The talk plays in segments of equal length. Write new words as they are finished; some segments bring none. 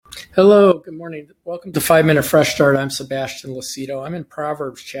Hello, good morning. Welcome to 5 Minute Fresh Start. I'm Sebastian Lucido. I'm in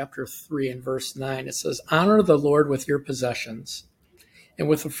Proverbs chapter 3 and verse 9. It says, "Honor the Lord with your possessions and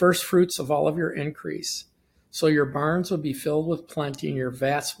with the first fruits of all of your increase. So your barns will be filled with plenty and your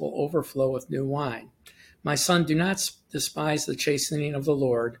vats will overflow with new wine. My son, do not despise the chastening of the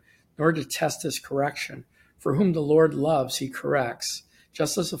Lord, nor detest his correction. For whom the Lord loves, he corrects,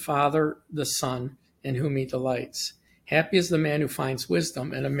 just as the Father the Son, in whom he delights. Happy is the man who finds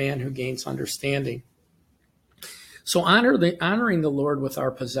wisdom and a man who gains understanding." So honoring the Lord with our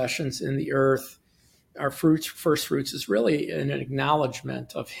possessions in the earth, our first fruits, is really an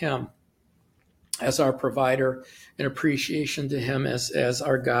acknowledgement of him as our provider, an appreciation to him as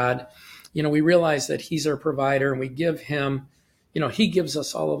our God. We realize that he's our provider and we give him, he gives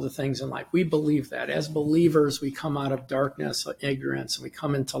us all of the things in life. We believe that. As believers, we come out of darkness, ignorance, and we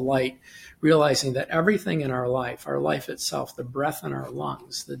come into light, realizing that everything in our life itself, the breath in our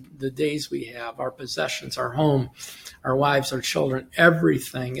lungs, the days we have, our possessions, our home, our wives, our children,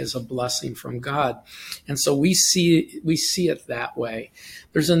 everything is a blessing from God. And so we see it that way.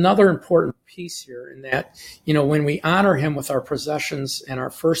 There's another important piece here in that, when we honor him with our possessions and our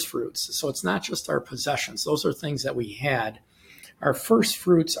first fruits, so it's not just our possessions, those are things that we had. Our first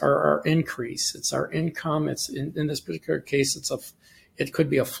fruits are our increase. It's our income. It's in this particular case, it could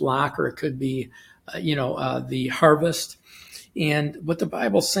be a flock or it could be, the harvest. And what the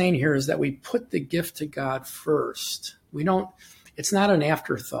Bible's saying here is that we put the gift to God first. It's not an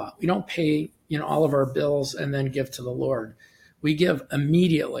afterthought. We don't pay, all of our bills and then give to the Lord. We give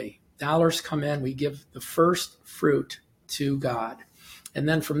immediately. Dollars come in, we give the first fruit to God. And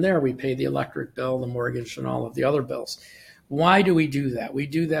then from there, we pay the electric bill, the mortgage, and all of the other bills. Why do we do that? We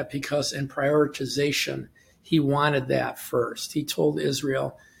do that because in prioritization, he wanted that first. He told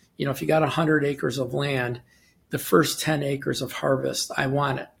Israel, if you got 100 acres of land, the first 10 acres of harvest, I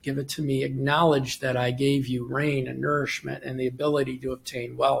want it. Give it to me. Acknowledge that I gave you rain and nourishment and the ability to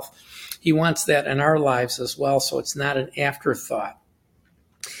obtain wealth. He wants that in our lives as well, so it's not an afterthought.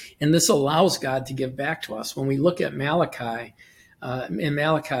 And this allows God to give back to us. When we look at Malachi, in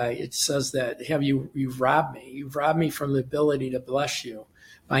Malachi, it says that you've robbed me. You've robbed me from the ability to bless you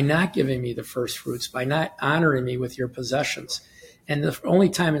by not giving me the first fruits, by not honoring me with your possessions. And the only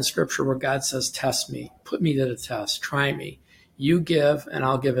time in Scripture where God says, test me, put me to the test, try me. You give, and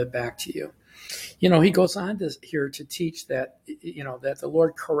I'll give it back to you. He goes on here to teach that, that the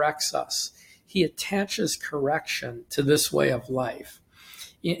Lord corrects us. He attaches correction to this way of life.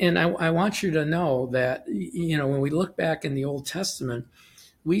 And I want you to know that, when we look back in the Old Testament,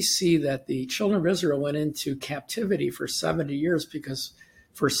 we see that the children of Israel went into captivity for 70 years because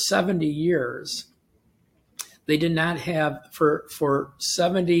for 70 years, they did not have, for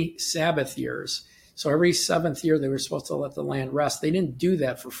 70 Sabbath years, so every seventh year they were supposed to let the land rest. They didn't do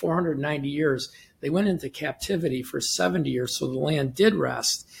that for 490 years. They went into captivity for 70 years, so the land did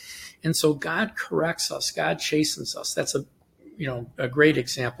rest. And so God corrects us. God chastens us. That's a great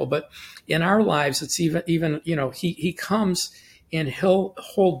example. But in our lives, it's even he comes and he'll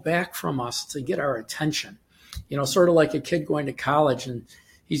hold back from us to get our attention. Sort of like a kid going to college and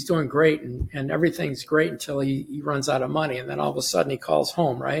he's doing great and everything's great until he runs out of money. And then all of a sudden he calls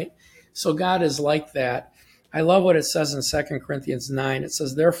home, right? So God is like that. I love what it says in 2 Corinthians 9. It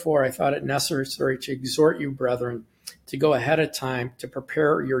says, "Therefore, I thought it necessary to exhort you, brethren, to go ahead of time to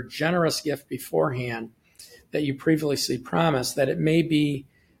prepare your generous gift beforehand, that you previously promised, that it may be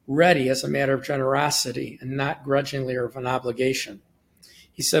ready as a matter of generosity and not grudgingly or of an obligation."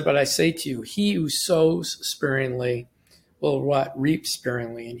 He said, "But I say to you, he who sows sparingly will reap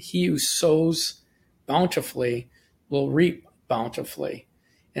sparingly, and he who sows bountifully will reap bountifully."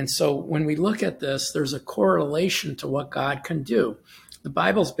 And so when we look at this, there's a correlation to what God can do. The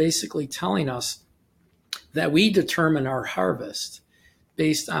Bible's basically telling us that we determine our harvest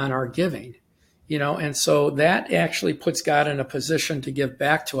based on our giving. And so that actually puts God in a position to give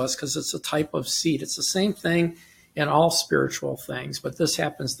back to us because it's a type of seed. It's the same thing in all spiritual things, but this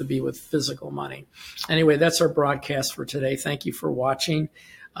happens to be with physical money. Anyway, that's our broadcast for today. Thank you for watching.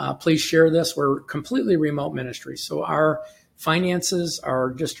 Please share this. We're completely remote ministry, so our finances,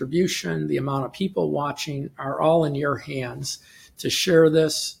 our distribution, the amount of people watching are all in your hands to share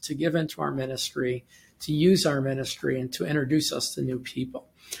this, to give into our ministry, to use our ministry, and to introduce us to new people.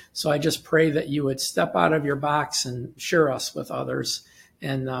 So I just pray that you would step out of your box and share us with others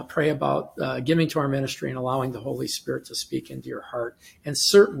and pray about giving to our ministry and allowing the Holy Spirit to speak into your heart. And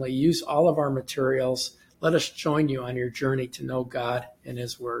certainly use all of our materials. Let us join you on your journey to know God and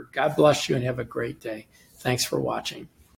his word. God bless you and have a great day. Thanks for watching.